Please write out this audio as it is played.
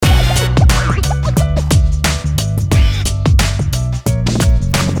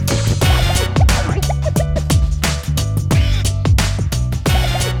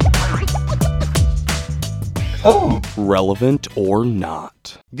Relevant or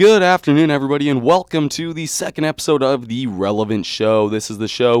not. Good afternoon, everybody, and welcome to the second episode of The Relevant Show. This is the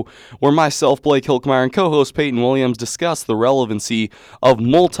show where myself, Blake Hilkmeyer, and co-host Payton Williams discuss the relevancy of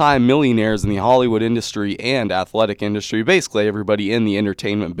multi-millionaires in the Hollywood industry and athletic industry, basically everybody in the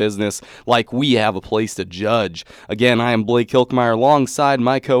entertainment business, like we have a place to judge. Again, I am Blake Hilkmeyer alongside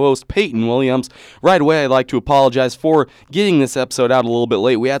my co-host Payton Williams. Right away, I'd like to apologize for getting this episode out a little bit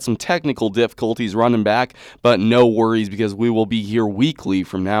late. We had some technical difficulties running back, but no worries because we will be here weekly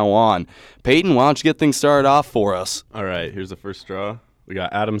from now on. Payton, why don't you get things started off for us? All right, here's the first draw. We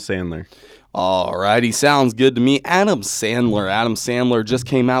got Adam Sandler. All righty, sounds good to me. Adam Sandler just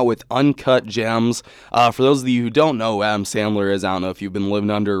came out with Uncut Gems. For those of you who don't know who Adam Sandler is, I don't know if you've been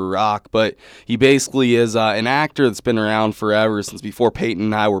living under a rock, but he basically is an actor that's been around forever, since before Peyton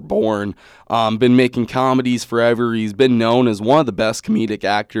and I were born. Been making comedies forever. He's been known as one of the best comedic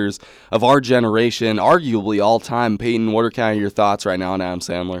actors of our generation, arguably all time. Peyton, what are kind of your thoughts right now on Adam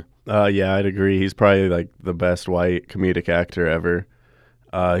Sandler? Yeah, I'd agree. He's probably like the best white comedic actor ever.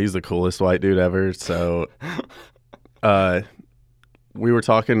 He's the coolest white dude ever. So we were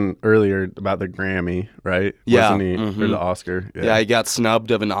talking earlier about the Grammy, right? Yeah. Wasn't he? Or the Oscar. Yeah, he got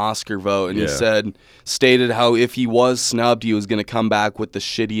snubbed of an Oscar vote, and he stated how if he was snubbed, he was going to come back with the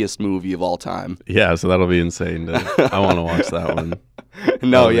shittiest movie of all time. Yeah, so that'll be insane. I want to watch that one.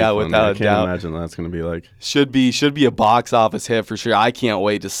 No, yeah, without a doubt. I can't imagine what that's going to be like. Should be a box office hit for sure. I can't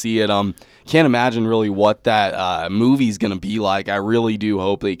wait to see it. Can't imagine really what that movie's going to be like. I really do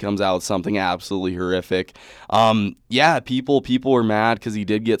hope that he comes out with something absolutely horrific. Yeah, people were mad because he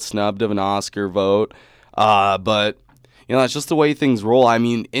did get snubbed of an Oscar vote. But you know, that's just the way things roll. I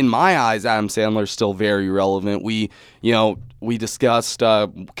mean, in my eyes, Adam Sandler's still very relevant. We discussed a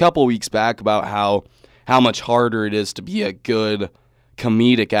couple weeks back about how much harder it is to be a good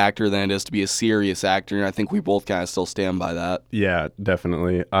comedic actor than it is to be a serious actor, and I think we both kind of still stand by that. Yeah,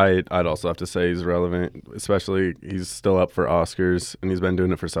 definitely. I'd also have to say he's relevant, especially he's still up for Oscars, and he's been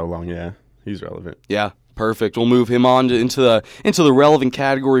doing it for so long. Yeah, he's relevant. Yeah, perfect. We'll move him on into the relevant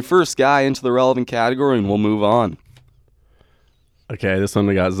category. First guy into the relevant category, and we'll move on. Okay, this one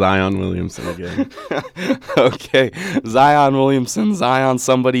we got Zion Williamson again. Okay, Zion,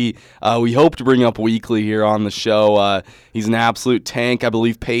 somebody we hope to bring up weekly here on the show. He's an absolute tank. I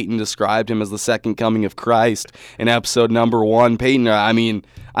believe Peyton described him as the second coming of Christ in episode number 1. Peyton, I mean,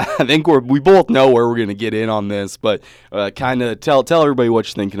 I think we both know where we're going to get in on this, but kind of tell everybody what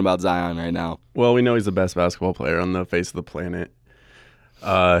you're thinking about Zion right now. Well, we know he's the best basketball player on the face of the planet.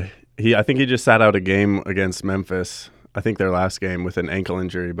 I think he just sat out a game against Memphis. I think their last game with an ankle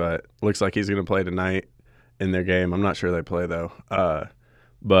injury, but looks like he's going to play tonight in their game. I'm not sure they play, though.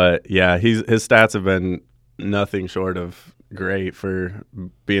 But, yeah, his stats have been nothing short of great for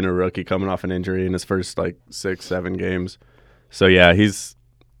being a rookie coming off an injury in his first, 6-7 games. So, yeah, he's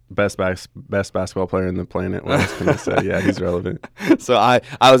best basketball player on the planet. What else can I say? Yeah, he's relevant. So I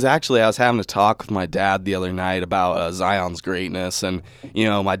was having a talk with my dad the other night about Zion's greatness, and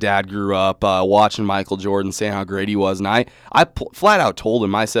my dad grew up watching Michael Jordan, saying how great he was, and I flat out told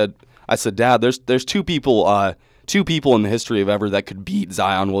him, I said, Dad, there's two people in the history of ever that could beat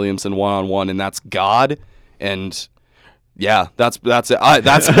Zion Williamson one-on-one, and that's God and. Yeah, that's it.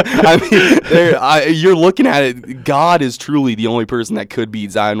 I mean, you're looking at it. God is truly the only person that could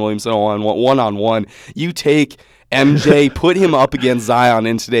beat Zion Williamson one-on-one. You take MJ, put him up against Zion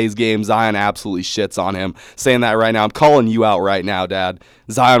in today's game. Zion absolutely shits on him. Saying that right now, I'm calling you out right now, Dad.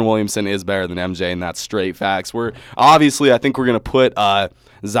 Zion Williamson is better than MJ, and that's straight facts. I think we're gonna put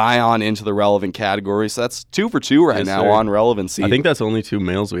Zion into the relevant category. So that's 2 for 2 right now on relevancy. I think that's only 2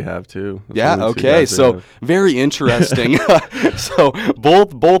 males we have too. Yeah, okay. So very interesting. So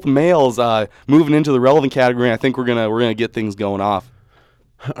both males moving into the relevant category. I think we're gonna get things going off.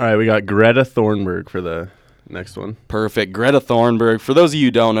 All right, we got Greta Thunberg for the next one. Perfect. Greta Thunberg. For those of you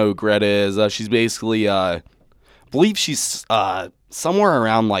who don't know who Greta is, she's basically I believe she's somewhere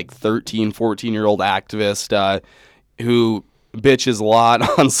around 13, 14-year-old activist who bitches a lot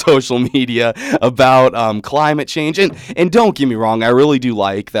on social media about climate change, and don't get me wrong, I really do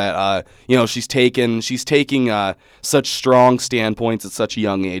like that she's taking such strong standpoints at such a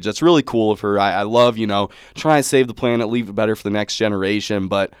young age. That's really cool of her. I love trying to save the planet, leave it better for the next generation,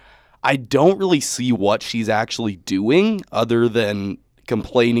 but I don't really see what she's actually doing other than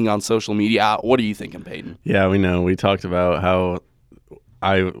complaining on social media. What are you thinking, Peyton? Yeah, we know. We talked about how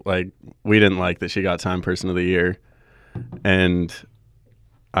we didn't like that she got Time Person of the Year. And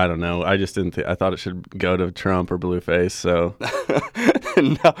I don't know. I just didn't I thought it should go to Trump or Blueface. So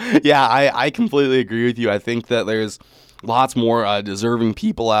No, yeah, I completely agree with you. I think that there's lots more deserving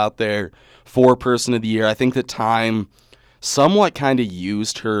people out there for Person of the Year. I think that Time somewhat kind of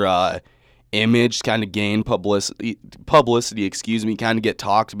used her image, kind of gain publicity, kind of get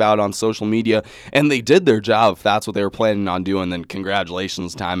talked about on social media, and they did their job. If that's what they were planning on doing, then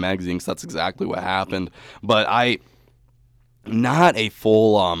congratulations, Time Magazine, because that's exactly what happened. But not a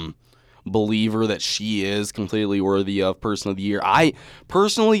full believer that she is completely worthy of Person of the Year. I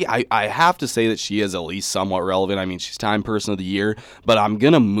personally have to say that she is at least somewhat relevant. I mean, she's Time Person of the Year, but I'm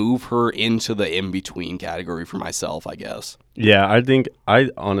gonna move her into the in-between category for myself, I guess. Yeah, I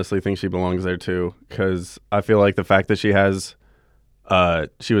honestly think she belongs there too, because I feel like the fact that she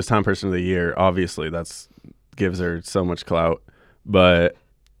was Time Person of the Year, obviously that's gives her so much clout, but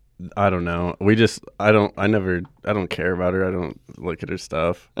I don't know. I don't care about her. I don't look at her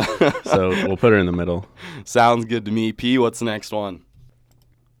stuff. So we'll put her in the middle. Sounds good to me. P, what's the next one?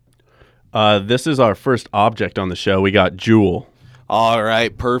 This is our first object on the show. We got Juul. All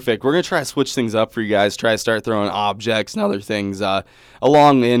right, perfect. We're going to try to switch things up for you guys, try to start throwing objects and other things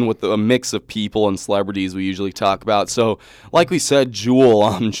along in with a mix of people and celebrities we usually talk about. So, like we said,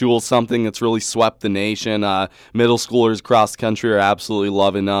 Juul. Juul's something that's really swept the nation. Middle schoolers across the country are absolutely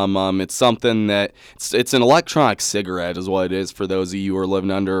loving them. It's something that, it's an electronic cigarette is what it is for those of you who are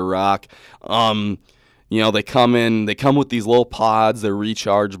living under a rock. They come with these little pods. They're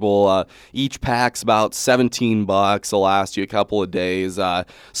rechargeable. Each pack's about $17. They'll last you a couple of days.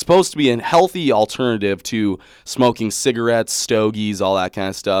 Supposed to be a healthy alternative to smoking cigarettes, stogies, all that kind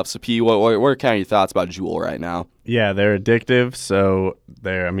of stuff. So, P, what are kind of your thoughts about Juul right now? Yeah, they're addictive. So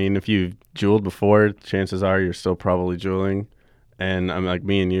if you've Juuled before, chances are you're still probably Juuling. And I'm like,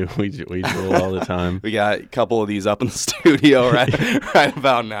 me and you, we Juul all the time. We got a couple of these up in the studio right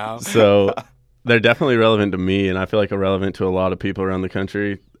about now. So they're definitely relevant to me, and I feel like relevant to a lot of people around the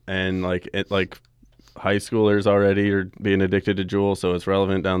country. And like high schoolers already are being addicted to Juul, so it's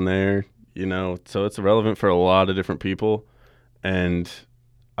relevant down there. So it's relevant for a lot of different people, and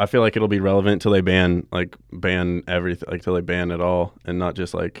I feel like it'll be relevant till they ban everything, like till they ban it all, and not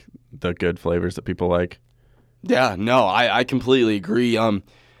just like the good flavors that people like. Yeah, no, I completely agree.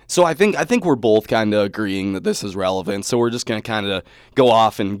 So I think we're both kind of agreeing that this is relevant. So we're just going to kind of go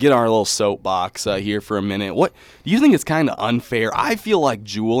off and get our little soapbox here for a minute. What do you think is kind of unfair? I feel like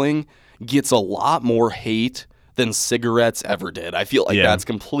Juuling gets a lot more hate than cigarettes ever did. I feel like that's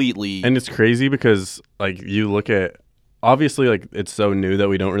completely... And it's crazy because like you look at, obviously like it's so new that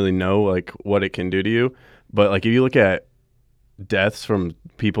we don't really know like what it can do to you. But like if you look at deaths from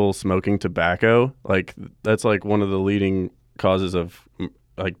people smoking tobacco, like that's like one of the leading causes of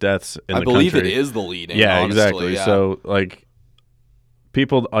like deaths in the country. I believe it is the leading. Yeah, honestly, exactly. Yeah. So like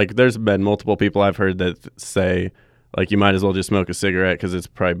people, like there's been multiple people I've heard that say like you might as well just smoke a cigarette because it's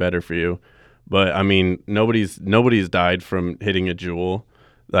probably better for you. But I mean, nobody's died from hitting a Juul.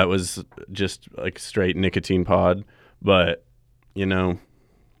 That was just like straight nicotine pod. But I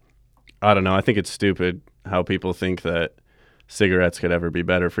don't know. I think it's stupid how people think that cigarettes could ever be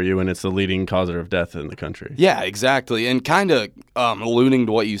better for you, and it's the leading causer of death in the country. Yeah, exactly. And kind of alluding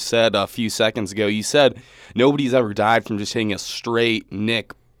to what you said a few seconds ago, you said nobody's ever died from just hitting a straight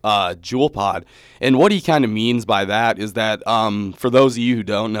Nick Juul pod. And what he kind of means by that is that for those of you who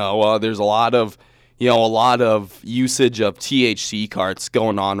don't know, there's a lot of usage of THC carts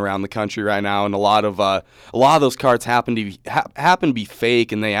going on around the country right now, and a lot of those carts happen to be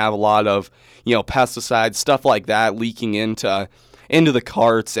fake, and they have a lot of pesticides, stuff like that leaking into the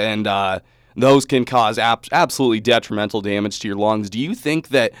carts, and those can cause absolutely detrimental damage to your lungs. Do you think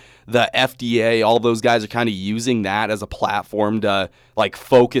that the FDA, all those guys are kind of using that as a platform to like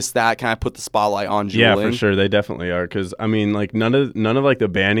focus that, kind of put the spotlight on Juuling? Yeah, for sure. They definitely are. Because I mean, like none of like the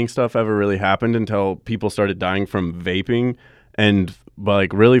banning stuff ever really happened until people started dying from vaping. And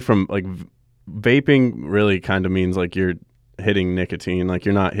like really from like vaping really kind of means like you're hitting nicotine, like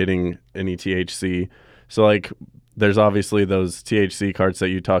you're not hitting any THC. So like there's obviously those THC carts that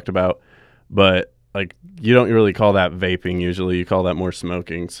you talked about, but like you don't really call that vaping usually. You call that more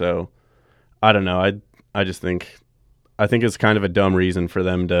smoking. So I don't know. I think it's kind of a dumb reason for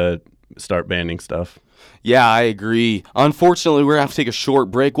them to start banning stuff. Yeah, I agree. Unfortunately, we're going to have to take a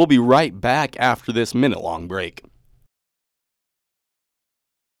short break. We'll be right back after this minute-long break.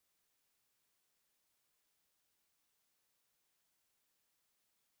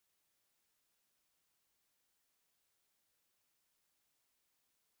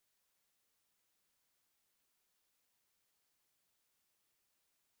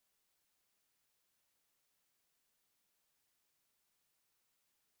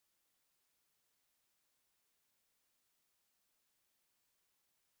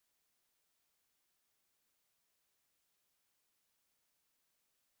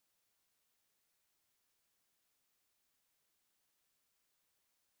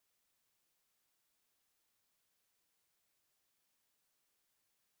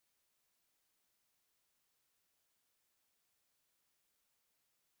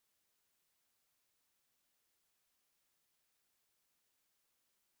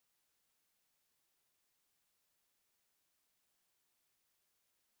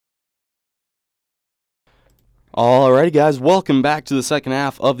 Alrighty, guys, welcome back to the second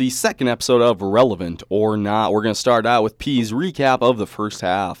half of the second episode of Relevant or Not. We're going to start out with P's recap of the first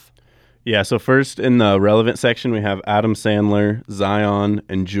half. Yeah, so first in the relevant section, we have Adam Sandler, Zion,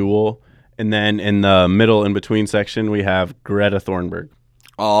 and Juul. And then in the middle in between section, we have Greta Thunberg.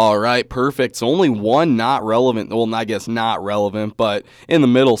 All right, perfect. So only one not relevant. Well, I guess not relevant, but in the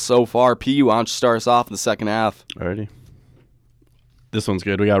middle so far. P, why don't you start us off in the second half? Alrighty. This one's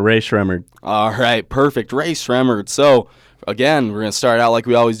good. We got Ray Shremmerd. All right, perfect. Ray Shremmerd. So, again, we're going to start out like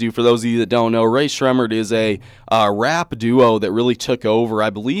we always do. For those of you that don't know, Ray Shremmerd is a rap duo that really took over, I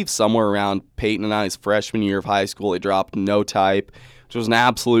believe, somewhere around Payton and I's freshman year of high school. They dropped No Type, which was an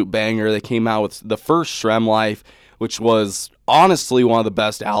absolute banger. They came out with the first Shrem Life, which was honestly one of the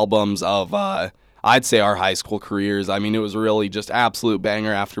best albums of, I'd say, our high school careers. I mean, it was really just absolute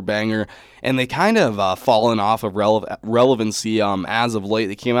banger after banger. And they kind of fallen off of relevancy as of late.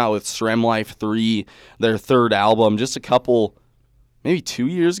 They came out with Shrem Life 3, their third album, just a couple, maybe 2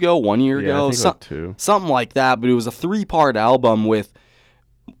 years ago, 1 year ago, I think like two. Something like that. But it was a 3-part album with,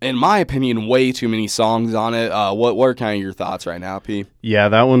 in my opinion, way too many songs on it. What are kind of your thoughts right now, P? Yeah,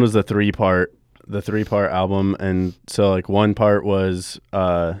 that one was the three-part album. And so like one part was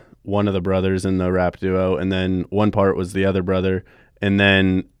one of the brothers in the rap duo, and then one part was the other brother. And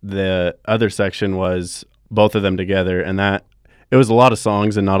then the other section was both of them together, and it was a lot of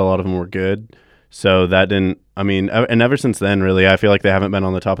songs, and not a lot of them were good. So that didn't. I mean, and ever since then, really, I feel like they haven't been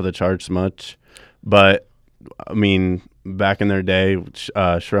on the top of the charts much. But I mean, back in their day,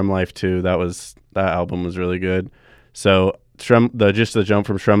 Shrem Life 2, that album was really good. So the jump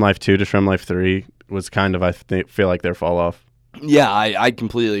from Shrem Life 2 to Shrem Life 3 was kind of feel like their fall off. Yeah, I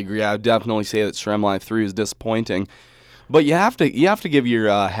completely agree. I would definitely say that Shrem Life 3 is disappointing. But you have to give your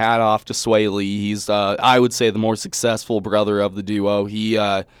hat off to Sway Lee. He's, I would say, the more successful brother of the duo. He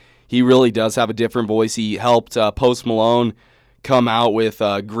really does have a different voice. He helped Post Malone come out with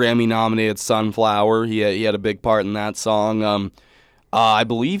Grammy-nominated Sunflower. He had a big part in that song. I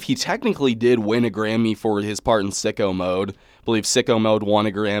believe he technically did win a Grammy for his part in Sicko Mode. I believe Sicko Mode won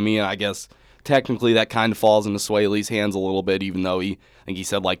a Grammy, and I guess technically that kind of falls into Sway Lee's hands a little bit, even though I think he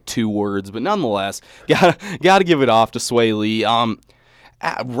said like 2 words, but nonetheless, gotta give it off to Sway Lee.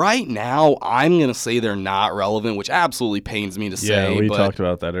 Right now, I'm gonna say they're not relevant, which absolutely pains me to say. Yeah, we talked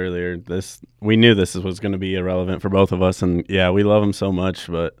about that earlier. We knew this was going to be irrelevant for both of us, and yeah, we love them so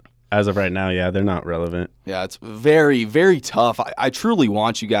much, but as of right now, yeah, they're not relevant. Yeah, it's very, very tough. I truly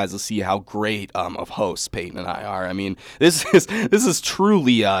want you guys to see how great of hosts Payton and I are. I mean, this is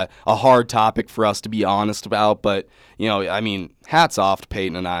truly a hard topic for us to be honest about, but, you know, I mean, hats off to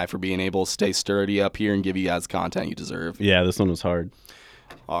Payton and I for being able to stay sturdy up here and give you guys the content you deserve. Yeah, this one was hard.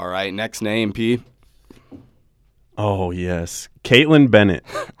 All right, next name, P. Oh, yes. Kaitlyn Bennet.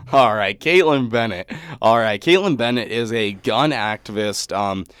 All right, Kaitlyn Bennet. All right, Kaitlyn Bennet is a gun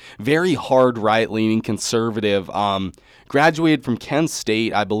activist, very hard right-leaning conservative, graduated from Kent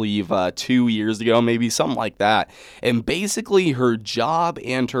State, I believe, 2 years ago, maybe something like that. And basically her job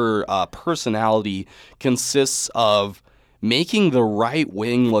and her personality consists of making the right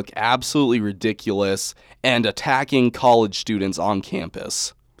wing look absolutely ridiculous and attacking college students on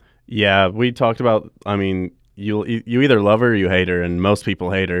campus. Yeah, we talked about, I mean, you either love her or you hate her, and most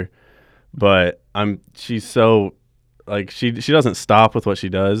people hate her. But she's so, like, she doesn't stop with what she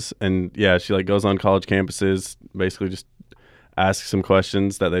does, and yeah, she like goes on college campuses, basically just asks some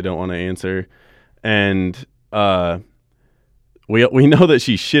questions that they don't want to answer, and we know that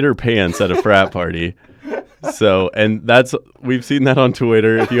she shit her pants at a frat party. So, and we've seen that on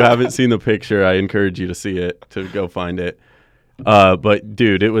Twitter. If you haven't seen the picture, I encourage you to see it, to go find it. But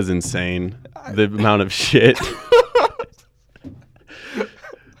dude, it was insane, the amount of shit.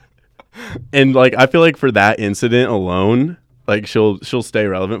 And like, I feel like for that incident alone, like she'll stay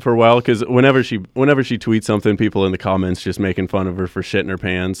relevant for a while, because whenever she tweets something, people in the comments just making fun of her for shitting her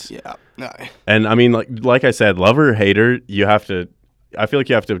pants. Yeah. No. And I mean, like I said, love her or hate her, I feel like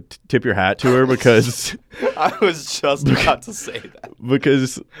you have to tip your hat to her, because I was just about to say that.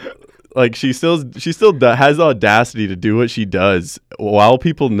 Because like she still has the audacity to do what she does while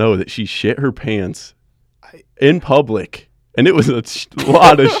people know that she shit her pants in public, and it was a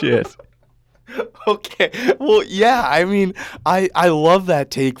lot of shit. Okay, well, yeah, I mean, I love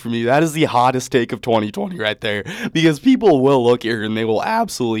that take from you. That is the hottest take of 2020 right there, because people will look at her and they will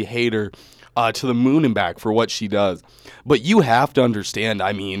absolutely hate her to the moon and back for what she does. But you have to understand,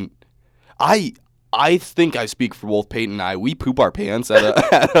 I mean, I think I speak for both Payton and I. We poop our pants at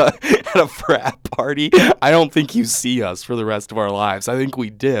a frat party. I don't think you see us for the rest of our lives. I think we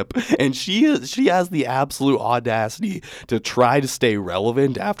dip. And she has the absolute audacity to try to stay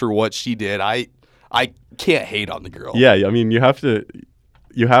relevant after what she did. I can't hate on the girl. Yeah, I mean, you have to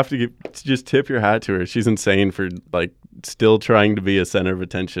just tip your hat to her. She's insane for like still trying to be a center of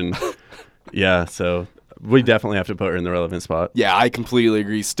attention. Yeah, so we definitely have to put her in the relevant spot. Yeah, I completely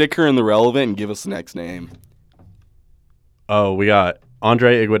agree. Stick her in the relevant and give us the next name. Oh, we got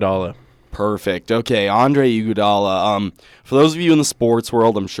Andre Iguodala. Perfect. Okay, Andre Iguodala. For those of you in the sports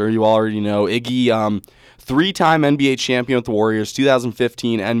world, I'm sure you already know Iggy. Three-time NBA champion with the Warriors,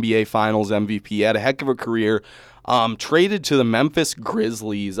 2015 NBA Finals MVP. Had a heck of a career. Traded to the Memphis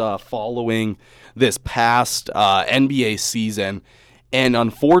Grizzlies following this past NBA season. And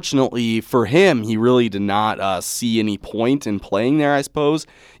unfortunately for him, he really did not see any point in playing there, I suppose.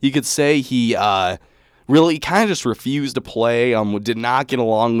 You could say he really kind of just refused to play, did not get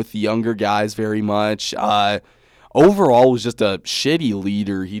along with the younger guys very much. Overall was just a shitty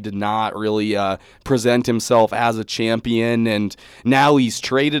leader. He did not really present himself as a champion, and now he's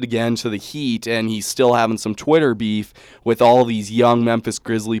traded again to the Heat, and he's still having some Twitter beef with all these young Memphis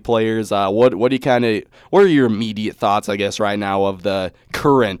Grizzly players. What are your immediate thoughts, I guess, right now of the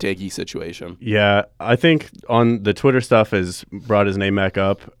current Iggy situation? Yeah, I think on the Twitter stuff has brought his name back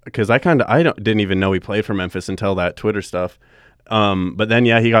up because I didn't even know he played for Memphis until that Twitter stuff. But then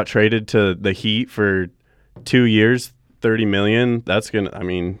he got traded to the Heat for 2 years, $30 million. That's getting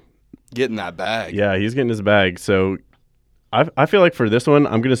that bag. Yeah, he's getting his bag. So I feel like for this one,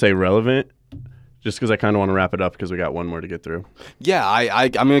 I'm gonna say relevant, just because I kind of want to wrap it up because we got one more to get through. Yeah, I'm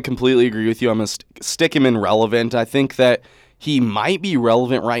gonna completely agree with you. I'm gonna stick him in relevant. I think that he might be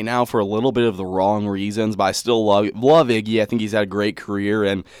relevant right now for a little bit of the wrong reasons, but I still love Iggy. I think he's had a great career,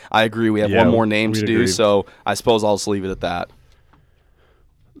 and I agree we have one more name to do, so I suppose I'll just leave it at that.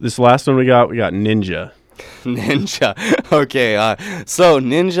 This last one we got Ninja. Ninja. Okay, so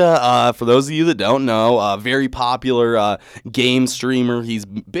Ninja, for those of you that don't know, very popular game streamer. He's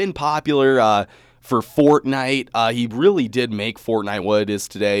been popular for Fortnite. He really did make Fortnite what it is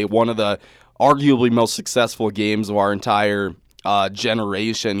today, one of the arguably most successful games of our entire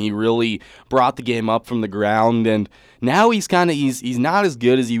generation. He really brought the game up from the ground, and now he's not as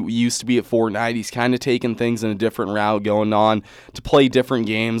good as he used to be at Fortnite. He's kind of taking things in a different route, going on to play different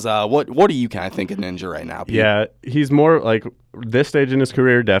games. What do you kind of think of Ninja right now, Pete? Yeah, he's more like this stage in his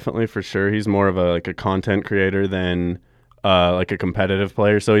career, definitely for sure. He's more of a content creator than like a competitive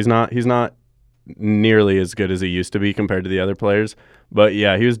player. So he's not nearly as good as he used to be compared to the other players. But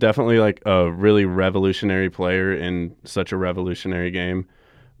yeah, he was definitely like a really revolutionary player in such a revolutionary game.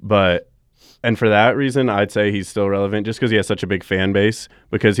 And for that reason, I'd say he's still relevant just because he has such a big fan base,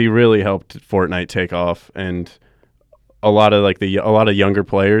 because he really helped Fortnite take off, and a lot of younger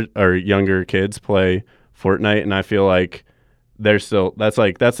players or younger kids play Fortnite, and I feel like that's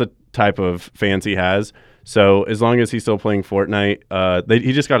the type of fans he has. So as long as he's still playing Fortnite,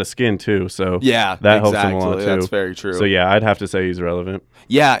 he just got a skin too, so yeah, that helps him a lot too. That's very true. So yeah, I'd have to say he's relevant.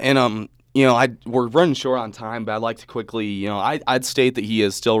 Yeah, and we're running short on time, but I'd like to quickly, I'd state that he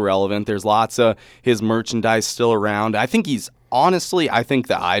is still relevant. There's lots of his merchandise still around. I think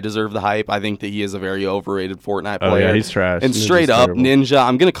that I deserve the hype. I think that he is a very overrated Fortnite player. Oh yeah, he's trash. And straight up, terrible. Ninja,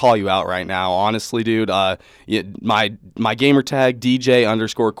 I'm gonna call you out right now. Honestly, dude, my gamer tag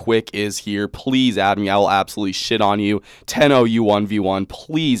DJ_quick is here. Please add me. I will absolutely shit on you. 10-0 you 1v1.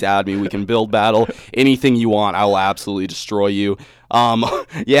 Please add me. We can build battle. Anything you want, I will absolutely destroy you.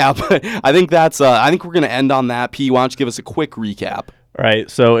 Yeah, but I think we're gonna end on that. P, why don't you give us a quick recap? All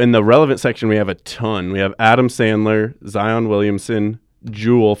right, so in the relevant section, we have a ton. We have Adam Sandler, Zion Williamson,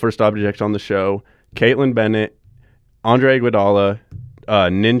 Juul, first object on the show, Kaitlyn Bennet, Andre Iguodala,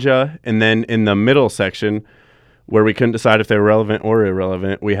 Ninja, and then in the middle section, where we couldn't decide if they were relevant or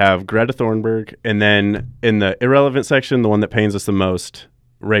irrelevant, we have Greta Thunberg, and then in the irrelevant section, the one that pains us the most,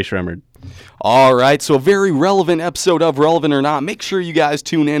 Ray Shremmerd. All right, so a very relevant episode of Relevant or Not. Make sure you guys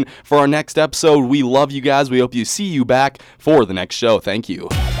tune in for our next episode. We love you guys. We hope you see you back for the next show. Thank you.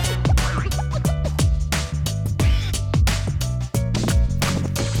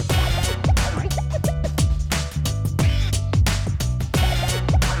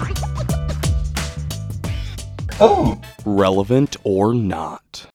 Relevant or Not.